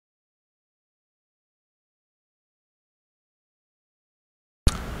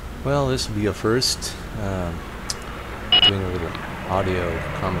Well, this will be a first. Doing a little audio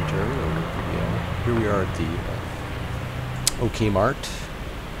commentary over video. Here we are at the OK Mart.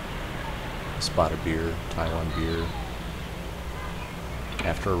 Spot of beer, Taiwan beer.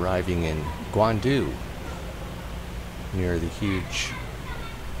 After arriving in Guan Du, near the huge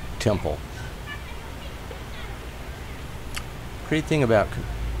temple. Great thing about,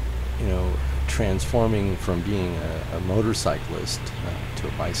 transforming from being a motorcyclist to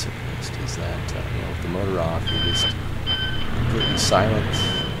a bicyclist is that, with the motor off, you're just completely silent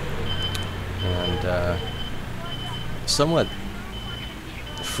and somewhat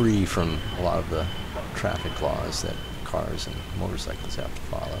free from a lot of the traffic laws that cars and motorcycles have to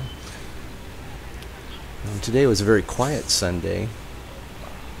follow. And today was a very quiet Sunday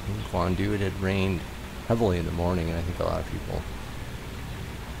in Guan Du. It had rained heavily in the morning, and I think a lot of people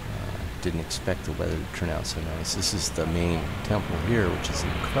didn't expect the weather to turn out so nice. This is the main temple here, which is an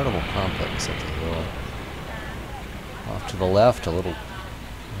incredible complex up the hill. Off to the left, a little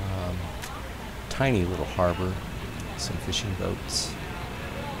tiny little harbor, some fishing boats.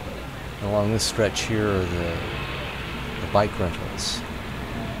 And along this stretch here are the bike rentals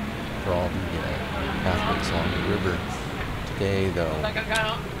for all the pathways along the river. Today, though,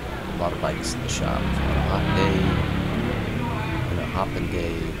 a lot of bikes in the shop. On a hot day and a hopping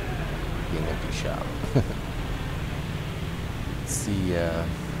day, be an empty shop. It's the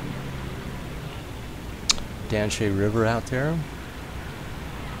Danshui River out there,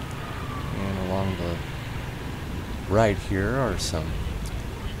 and along the right here are some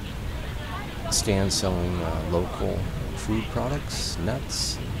stands selling local food products,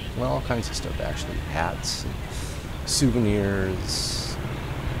 nuts, well, all kinds of stuff actually, hats, and souvenirs,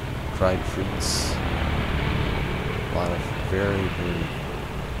 dried fruits, a lot of very, very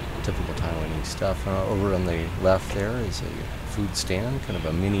typical Taiwanese stuff. Over on the left there is a food stand, kind of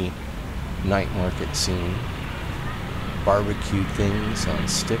a mini night market scene. Barbecued things on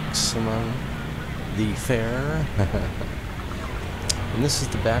sticks among the fair. And this is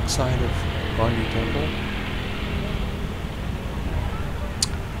the backside of Guan Du Temple,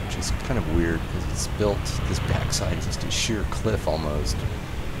 which is kind of weird because it's built, this backside is just a sheer cliff almost.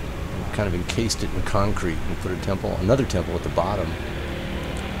 And kind of encased it in concrete and put another temple at the bottom.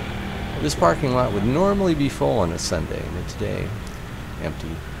 This parking lot would normally be full on a Sunday, but today, empty.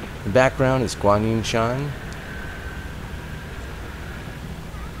 The background is Guanyin,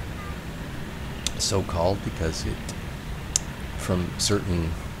 so called because it, from certain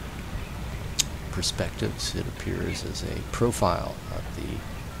perspectives, it appears as a profile of the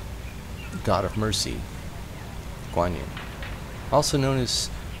God of Mercy, Guanyin, also known as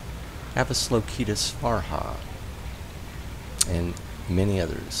Avaslokitas Varha, and many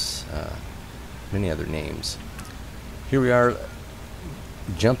others, many other names. Here we are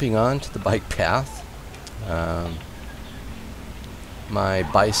jumping onto the bike path. My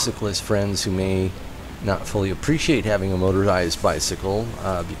bicyclist friends who may not fully appreciate having a motorized bicycle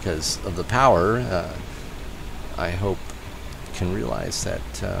because of the power, I hope can realize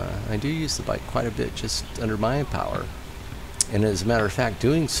that I do use the bike quite a bit just under my power. And as a matter of fact,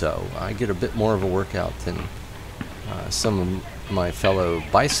 doing so, I get a bit more of a workout than some of my fellow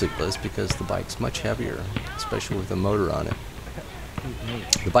bicyclists because the bike's much heavier, especially with a motor on it.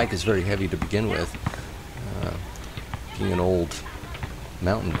 The bike is very heavy to begin with, being an old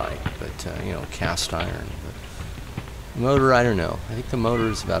mountain bike, but cast iron. But the motor, I don't know. I think the motor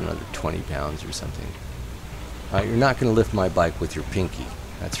is about another 20 pounds or something. You're not going to lift my bike with your pinky,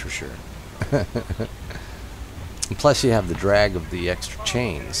 that's for sure. And plus, you have the drag of the extra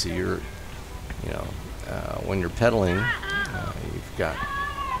chain, so you're, when you're pedaling,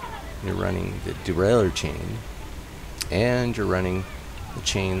 you're running the derailleur chain, and you're running the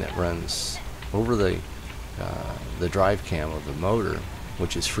chain that runs over the drive cam of the motor,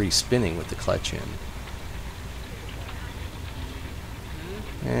 which is free spinning with the clutch in.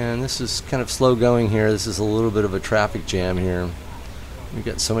 And this is kind of slow going here. This is a little bit of a traffic jam here. We've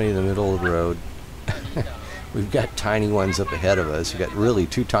got somebody in the middle of the road. We've got tiny ones up ahead of us. We've got really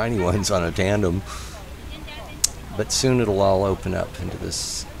two tiny ones on a tandem. But soon it'll all open up into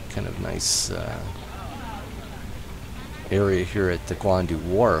this kind of nice area here at the Guan Du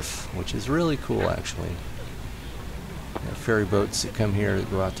Wharf, which is really cool actually. Ferry boats that come here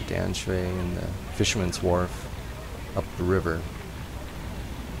that go out to Danshui and the Fisherman's Wharf up the river.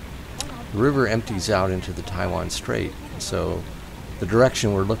 The river empties out into the Taiwan Strait, so the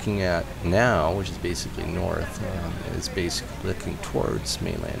direction we're looking at now, which is basically north, is basically looking towards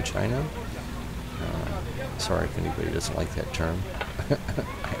mainland China. Sorry if anybody doesn't like that term.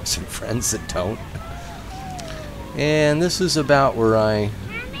 I have some friends that don't. And this is about where I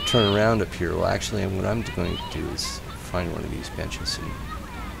turn around up here. Well, actually, what I'm going to do is find one of these benches and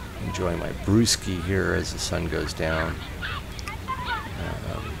enjoy my brewski here as the sun goes down.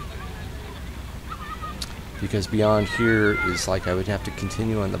 Because beyond here is like I would have to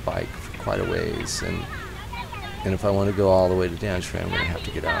continue on the bike for quite a ways, and if I want to go all the way to Danshui, I'm going to have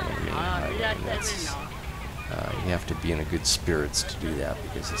to get out on the main highway. And that's, you have to be in a good spirits to do that,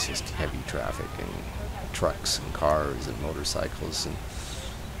 because it's just heavy traffic and trucks and cars and motorcycles,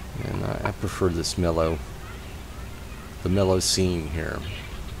 and I prefer this the mellow scene here.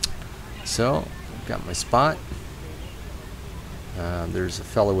 So I've got my spot. There's a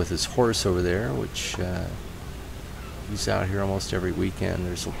fellow with his horse over there, which he's out here almost every weekend.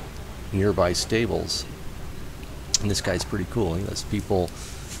 There's nearby stables, and this guy's pretty cool. He lets people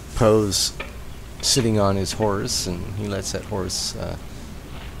pose sitting on his horse, and he lets that horse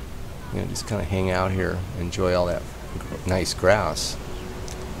just kind of hang out here, enjoy all that nice grass.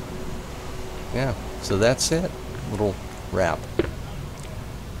 Yeah, so that's it. Little wrap.